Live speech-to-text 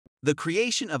The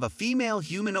creation of a female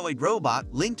humanoid robot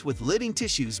linked with living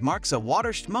tissues marks a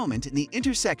watershed moment in the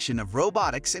intersection of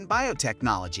robotics and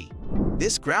biotechnology.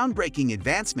 This groundbreaking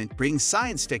advancement brings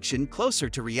science fiction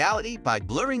closer to reality by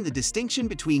blurring the distinction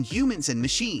between humans and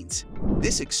machines.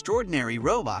 This extraordinary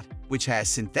robot, which has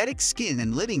synthetic skin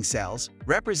and living cells,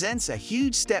 represents a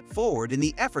huge step forward in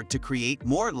the effort to create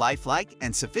more lifelike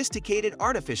and sophisticated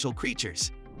artificial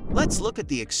creatures. Let's look at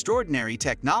the extraordinary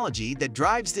technology that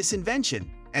drives this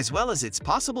invention, as well as its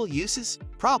possible uses,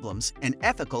 problems, and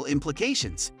ethical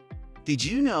implications. Did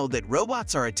you know that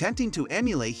robots are attempting to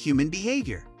emulate human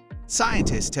behavior?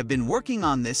 Scientists have been working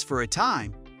on this for a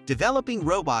time, developing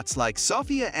robots like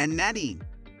Sophia and Nadine.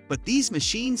 But these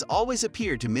machines always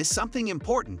appear to miss something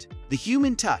important: the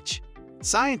human touch.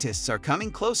 Scientists are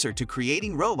coming closer to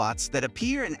creating robots that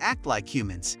appear and act like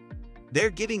humans. They're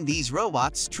giving these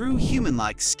robots true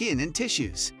human-like skin and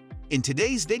tissues. In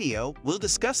today's video, we'll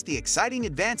discuss the exciting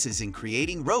advances in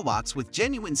creating robots with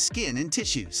genuine skin and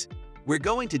tissues. We're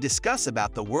going to discuss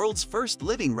about the world's first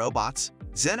living robots,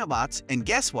 Xenobots, and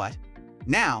guess what?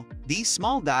 Now, these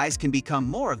small guys can become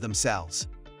more of themselves.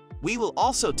 We will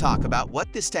also talk about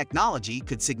what this technology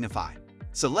could signify.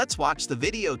 So let's watch the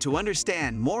video to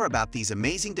understand more about these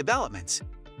amazing developments.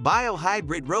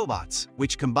 Biohybrid robots,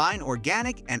 which combine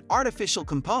organic and artificial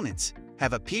components,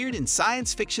 have appeared in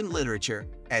science fiction literature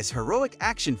as heroic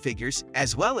action figures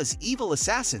as well as evil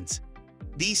assassins.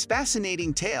 These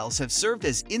fascinating tales have served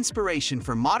as inspiration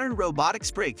for modern robotics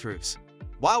breakthroughs.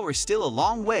 While we're still a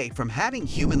long way from having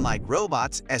human-like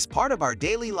robots as part of our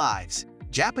daily lives,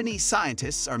 Japanese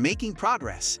scientists are making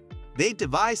progress. They've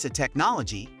devised a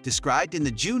technology described in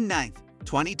the June 9,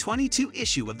 2022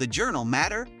 issue of the journal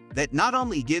Matter that not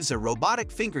only gives a robotic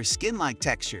finger skin-like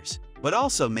textures, but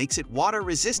also makes it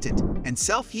water-resistant and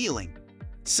self-healing.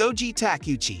 Soji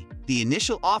Takeuchi, the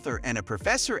initial author and a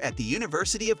professor at the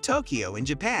University of Tokyo in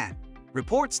Japan,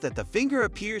 reports that the finger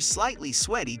appears slightly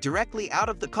sweaty directly out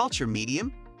of the culture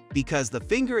medium. Because the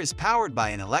finger is powered by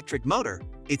an electric motor,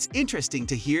 it's interesting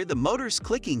to hear the motor's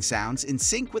clicking sounds in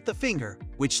sync with the finger,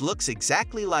 which looks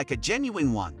exactly like a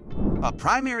genuine one. A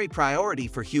primary priority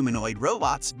for humanoid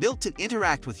robots built to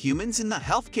interact with humans in the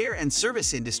healthcare and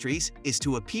service industries is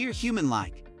to appear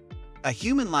human-like. A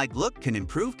human-like look can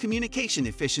improve communication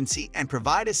efficiency and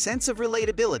provide a sense of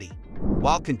relatability.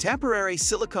 While contemporary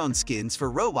silicone skins for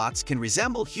robots can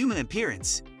resemble human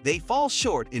appearance, they fall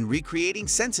short in recreating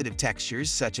sensitive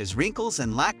textures such as wrinkles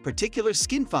and lack particular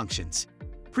skin functions.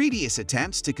 Previous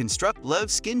attempts to construct live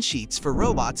skin sheets for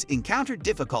robots encountered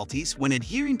difficulties when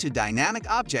adhering to dynamic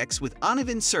objects with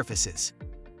uneven surfaces.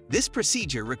 This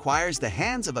procedure requires the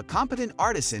hands of a competent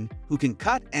artisan who can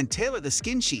cut and tailor the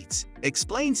skin sheets,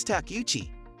 explains Takeuchi.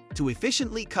 To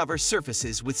efficiently cover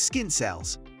surfaces with skin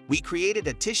cells, we created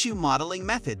a tissue modeling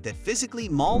method that physically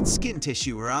molds skin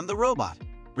tissue around the robot,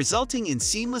 resulting in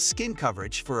seamless skin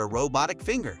coverage for a robotic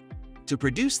finger. To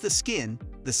produce the skin,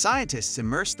 the scientists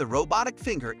immersed the robotic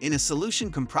finger in a solution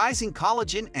comprising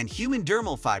collagen and human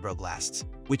dermal fibroblasts,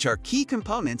 which are key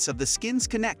components of the skin's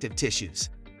connective tissues.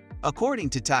 According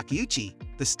to Takeuchi,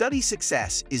 the study's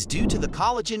success is due to the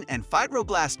collagen and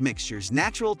fibroblast mixture's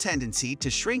natural tendency to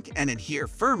shrink and adhere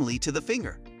firmly to the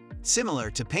finger.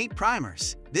 Similar to paint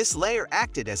primers, this layer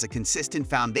acted as a consistent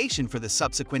foundation for the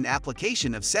subsequent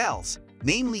application of cells,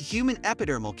 namely human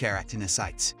epidermal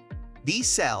keratinocytes. These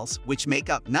cells, which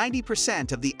make up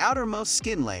 90% of the outermost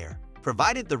skin layer,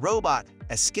 provided the robot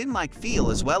a skin-like feel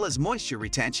as well as moisture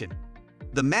retention.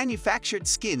 The manufactured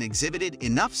skin exhibited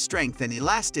enough strength and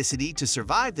elasticity to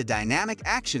survive the dynamic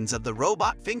actions of the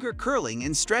robot finger curling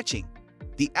and stretching.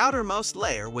 The outermost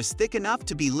layer was thick enough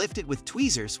to be lifted with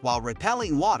tweezers while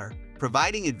repelling water,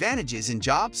 providing advantages in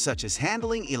jobs such as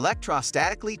handling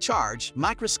electrostatically charged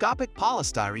microscopic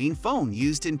polystyrene foam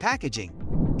used in packaging.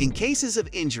 In cases of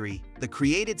injury, the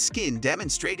created skin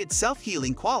demonstrated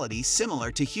self-healing qualities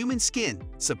similar to human skin,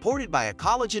 supported by a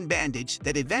collagen bandage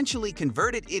that eventually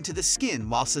converted into the skin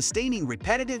while sustaining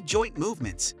repetitive joint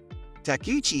movements.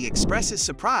 Takeuchi expresses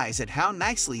surprise at how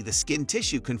nicely the skin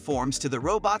tissue conforms to the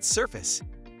robot's surface.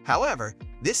 However,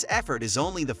 this effort is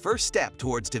only the first step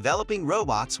towards developing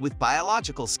robots with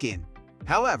biological skin.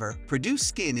 However, produced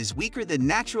skin is weaker than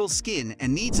natural skin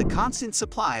and needs a constant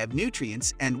supply of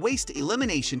nutrients and waste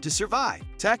elimination to survive.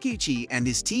 Takeuchi and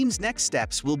his team's next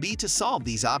steps will be to solve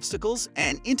these obstacles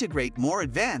and integrate more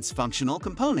advanced functional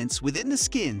components within the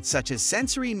skin, such as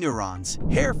sensory neurons,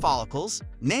 hair follicles,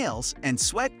 nails, and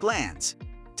sweat glands.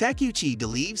 Takeuchi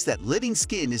believes that living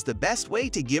skin is the best way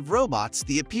to give robots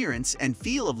the appearance and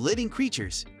feel of living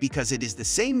creatures because it is the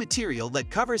same material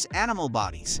that covers animal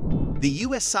bodies. The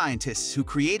US scientists who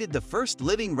created the first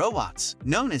living robots,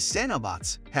 known as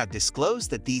xenobots, have disclosed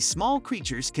that these small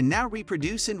creatures can now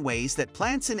reproduce in ways that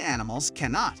plants and animals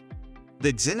cannot.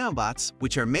 The xenobots,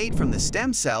 which are made from the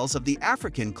stem cells of the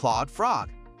African clawed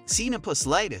frog, Xenopus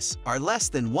latus, are less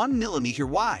than 1 millimeter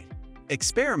wide.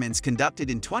 Experiments conducted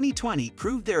in 2020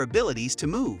 proved their abilities to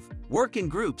move, work in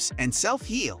groups, and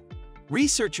self-heal.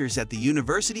 Researchers at the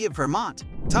University of Vermont,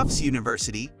 Tufts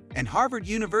University, and Harvard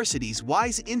University's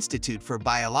Wise Institute for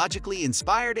Biologically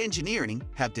Inspired Engineering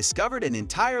have discovered an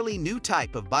entirely new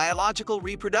type of biological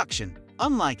reproduction,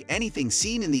 unlike anything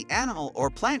seen in the animal or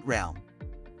plant realm.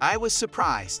 "I was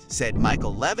surprised," said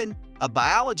Michael Levin, a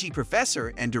biology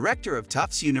professor and director of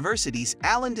Tufts University's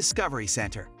Allen Discovery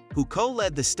Center, who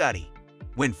co-led the study.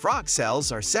 When frog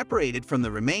cells are separated from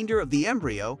the remainder of the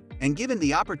embryo and given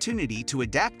the opportunity to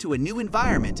adapt to a new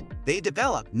environment, they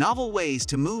develop novel ways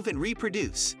to move and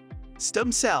reproduce.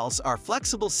 Stem cells are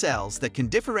flexible cells that can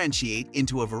differentiate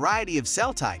into a variety of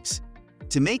cell types.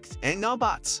 To make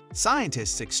xenobots,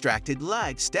 scientists extracted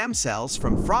live stem cells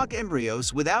from frog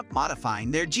embryos without modifying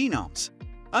their genomes.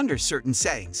 Under certain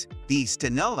settings, these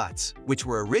xenobots, which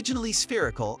were originally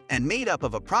spherical and made up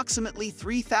of approximately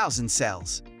 3,000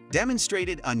 cells,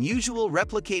 demonstrated unusual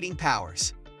replicating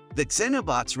powers. The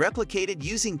xenobots replicated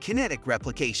using kinetic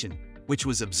replication, which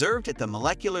was observed at the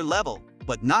molecular level,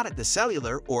 but not at the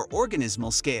cellular or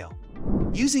organismal scale.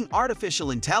 Using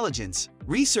artificial intelligence,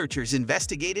 researchers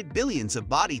investigated billions of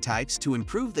body types to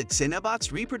improve the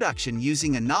xenobots' reproduction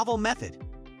using a novel method.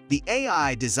 The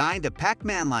AI designed a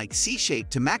Pac-Man-like C-shape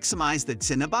to maximize the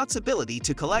xenobots' ability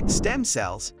to collect stem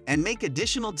cells and make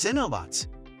additional xenobots.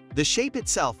 The shape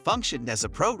itself functioned as a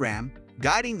program,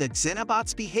 guiding the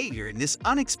xenobots' behavior in this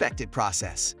unexpected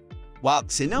process. While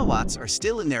xenobots are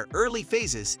still in their early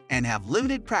phases and have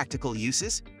limited practical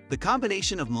uses, the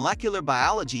combination of molecular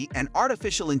biology and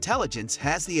artificial intelligence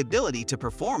has the ability to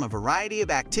perform a variety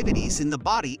of activities in the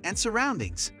body and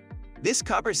surroundings. This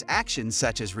covers actions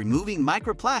such as removing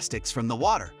microplastics from the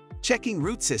water, checking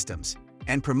root systems,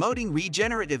 and promoting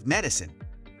regenerative medicine.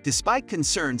 Despite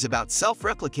concerns about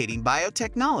self-replicating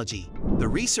biotechnology, the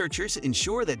researchers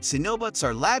ensure that xenobots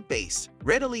are lab-based,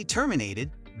 readily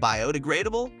terminated,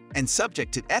 biodegradable, and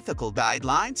subject to ethical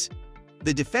guidelines.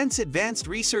 The Defense Advanced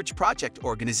Research Project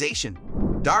Organization,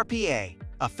 DARPA,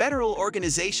 a federal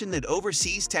organization that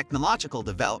oversees technological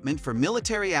development for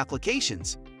military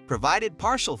applications, provided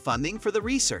partial funding for the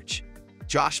research.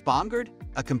 Josh Baumgard,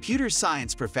 a computer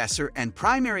science professor and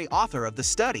primary author of the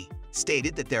study,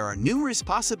 stated that there are numerous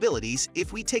possibilities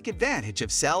if we take advantage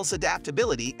of cells'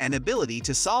 adaptability and ability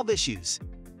to solve issues.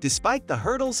 Despite the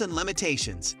hurdles and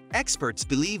limitations, experts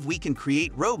believe we can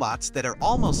create robots that are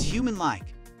almost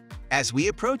human-like. As we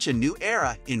approach a new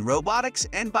era in robotics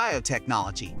and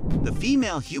biotechnology, the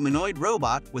female humanoid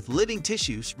robot with living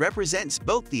tissues represents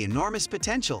both the enormous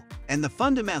potential and the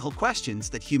fundamental questions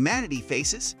that humanity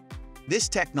faces. This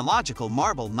technological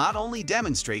marvel not only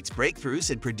demonstrates breakthroughs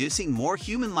in producing more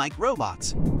human-like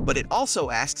robots, but it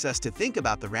also asks us to think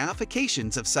about the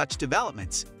ramifications of such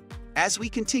developments. As we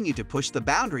continue to push the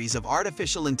boundaries of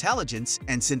artificial intelligence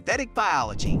and synthetic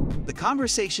biology, the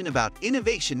conversation about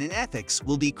innovation and ethics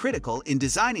will be critical in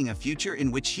designing a future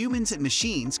in which humans and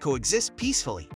machines coexist peacefully.